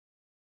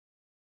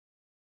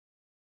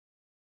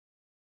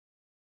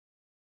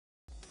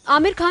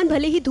आमिर खान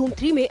भले ही धूम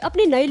 3 में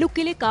अपने नए लुक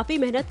के लिए काफी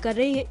मेहनत कर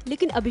रहे हैं,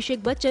 लेकिन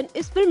अभिषेक बच्चन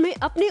इस फिल्म में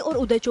अपने और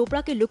उदय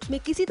चोपड़ा के लुक्स में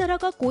किसी तरह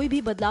का कोई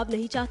भी बदलाव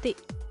नहीं चाहते।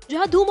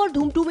 जहां धूम और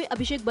धूम 2 में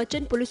अभिषेक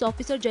बच्चन पुलिस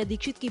ऑफिसर जय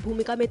दीक्षित की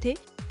भूमिका में थे,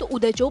 तो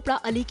उदय चोपड़ा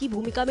अली की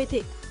भूमिका में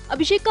थे।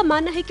 अभिषेक का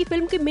मानना है कि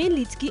फिल्म के मेन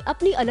लीड्स की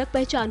अपनी अलग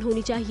पहचान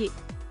होनी चाहिए।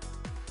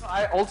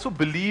 I also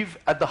believe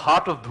at the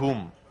heart of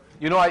Dhoom,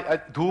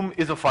 Dhoom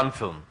is a fun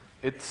film.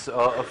 It's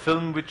a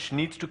film which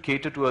needs to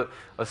cater to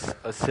a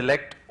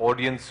select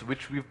audience,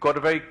 which we've got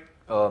a very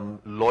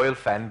loyal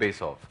fan base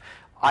of.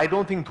 I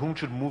don't think Dhoom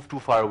should move too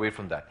far away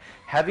from that.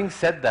 Having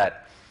said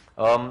that,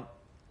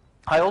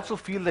 I also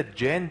feel that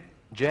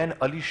Jay and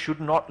Ali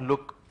should not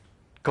look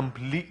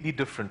completely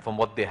different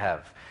from what they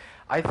have.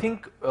 I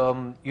think,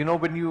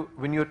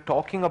 when you're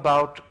talking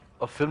about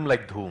a film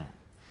like Dhoom,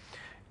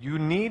 you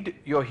need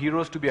your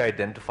heroes to be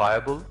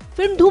identifiable.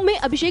 Film धूम में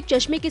अभिषेक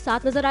चश्मे के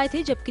साथ नजर आए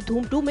थे, जबकि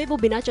धूम 2 में वो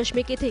बिना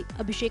चश्मे के थे।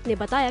 अभिषेक ने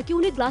बताया कि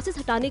उन्हें ग्लासेस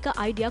हटाने का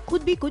आइडिया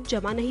खुद भी कुछ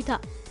जमा नहीं था।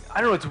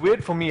 I don't know, it's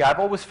weird for me. I've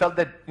always felt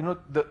that,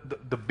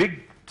 the big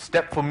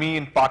step for me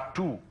in part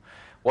 2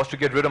 was to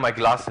get rid of my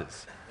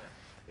glasses.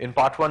 In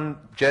part 1,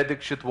 Jay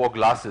Dikshit wore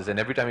glasses,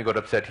 and every time he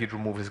got upset, he'd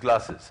remove his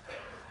glasses.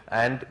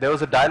 And there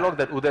was a dialogue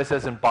that Uday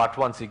says in part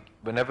 1,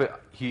 whenever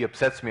he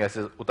upsets me, I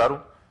says,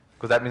 Utaru,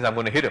 because that means I'm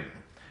going to hit him.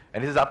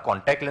 And he says, "Aap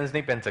contact lens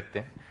nahi pen sakte."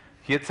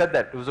 He had said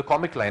that. It was a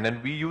comic line,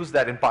 and we used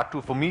that in part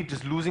 2. For me,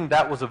 just losing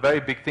that was a very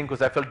big thing,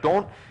 because I felt,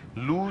 don't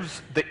lose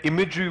the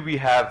imagery we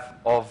have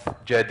of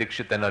Jay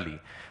Dikshit and Ali.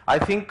 I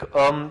think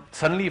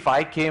suddenly if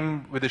I came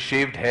with a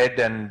shaved head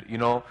and,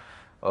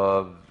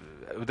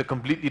 with a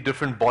completely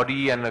different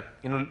body and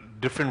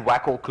different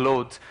wacko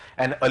clothes,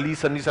 and Ali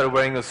suddenly started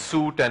wearing a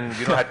suit and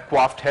had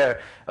coiffed hair,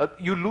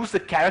 you lose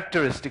the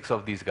characteristics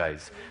of these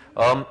guys.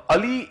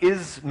 Ali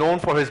is known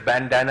for his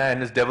bandana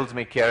and his devils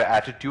may care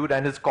attitude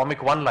and his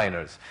comic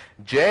one-liners.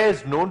 Jay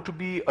is known to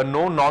be a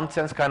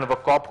no-nonsense kind of a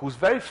cop who's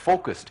very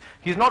focused.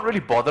 He's not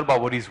really bothered by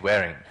what he's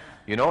wearing.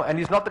 And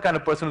he's not the kind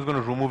of person who's going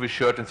to remove his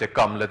shirt and say,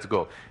 "Come, let's go."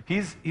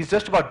 He's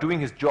just about doing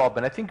his job,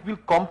 and I think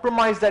we'll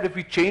compromise that if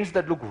we change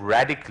that look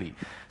radically.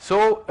 So,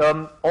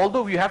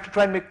 although we have to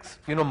try and make,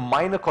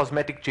 minor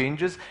cosmetic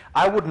changes,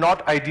 I would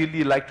not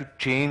ideally like to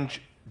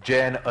change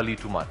Jay and Ali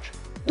too much.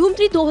 धूम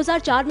 3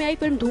 2004 में आई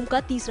film धूम का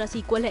तीसरा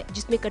sequel है,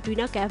 जिसमें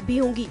कटरीना कैफ भी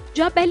होंगी।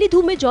 जहां पहली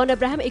धूम में जॉन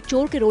अब्राहम एक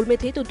चोर के रोल में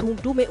थे, तो धूम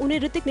 2 में उन्हें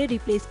ऋतिक ने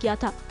रिप्लेस किया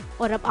था,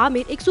 और अब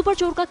आमिर एक सुपर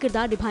चोर का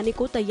किरदार निभाने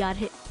को तैयार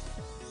है।